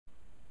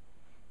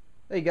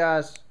Hey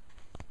guys,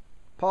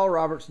 Paul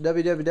Roberts,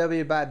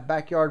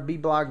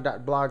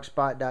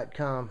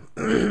 www.backyardbeeblog.blogspot.com.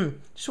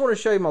 Just want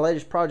to show you my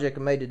latest project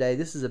I made today.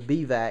 This is a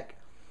bee vac.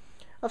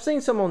 I've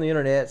seen some on the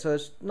internet, so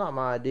it's not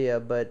my idea,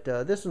 but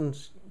this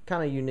one's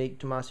kind of unique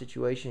to my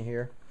situation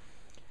here.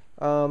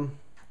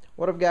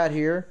 What I've got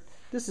here,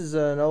 this is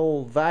an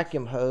old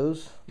vacuum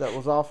hose that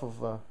was off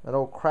of an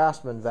old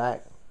Craftsman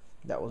vac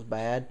that was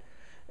bad.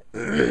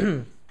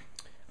 I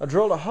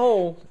drilled a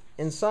hole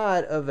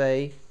inside of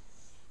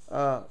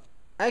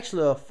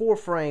actually a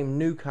 4-frame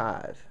nuke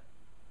hive,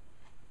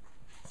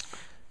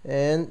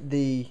 and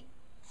the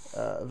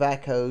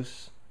vac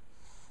hose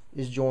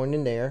is joined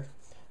in there.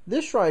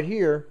 This right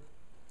here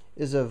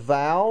is a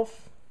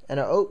valve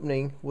and an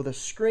opening with a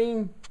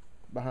screen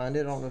behind it.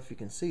 I don't know if you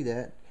can see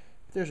that.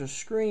 There's a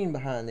screen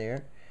behind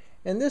there,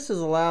 and this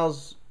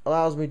allows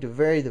me to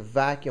vary the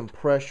vacuum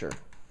pressure.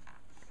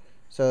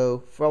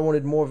 So if I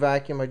wanted more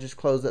vacuum, I just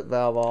close that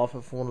valve off.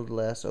 If I wanted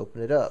less,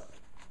 open it up,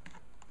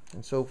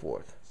 and so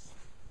forth.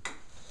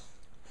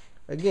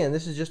 Again,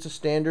 this is just a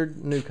standard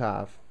nuke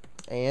hive,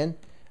 and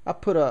I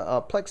put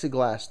a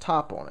plexiglass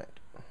top on it.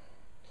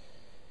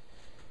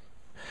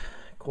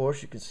 Of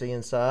course, you can see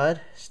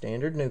inside,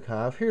 standard nuke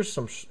hive.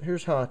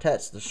 Here's how I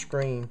attach the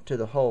screen to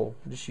the hole.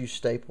 Just use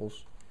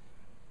staples.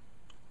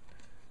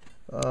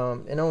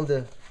 And on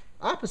the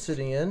opposite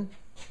end,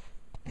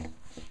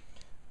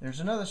 there's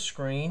another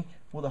screen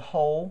with a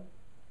hole,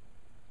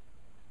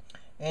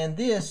 and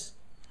this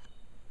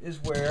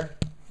is where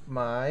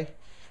my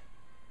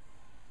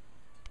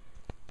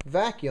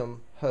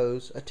vacuum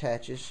hose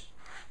attaches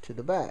to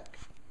the back.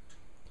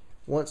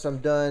 Once I'm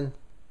done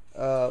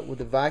with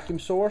the vacuum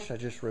source, I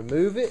just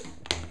remove it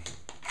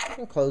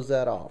and close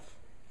that off.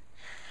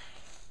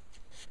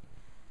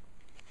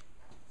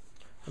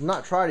 I've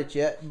not tried it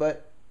yet,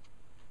 but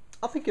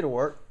I think it'll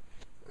work.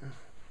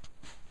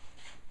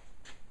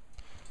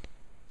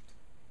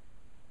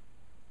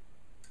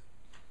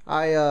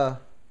 I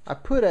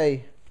put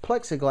a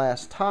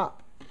plexiglass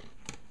top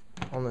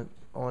on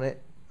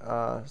it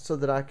so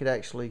that I could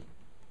actually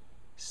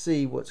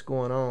see what's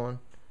going on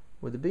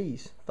with the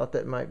bees. Thought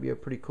that might be a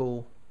pretty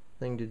cool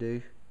thing to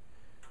do.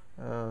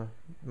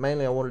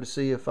 Mainly I wanted to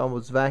see if I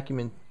was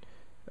vacuuming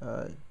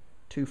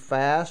too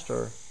fast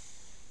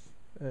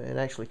and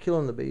actually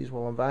killing the bees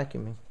while I'm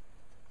vacuuming.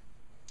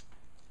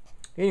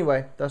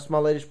 Anyway, that's my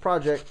latest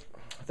project.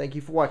 Thank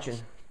you for watching.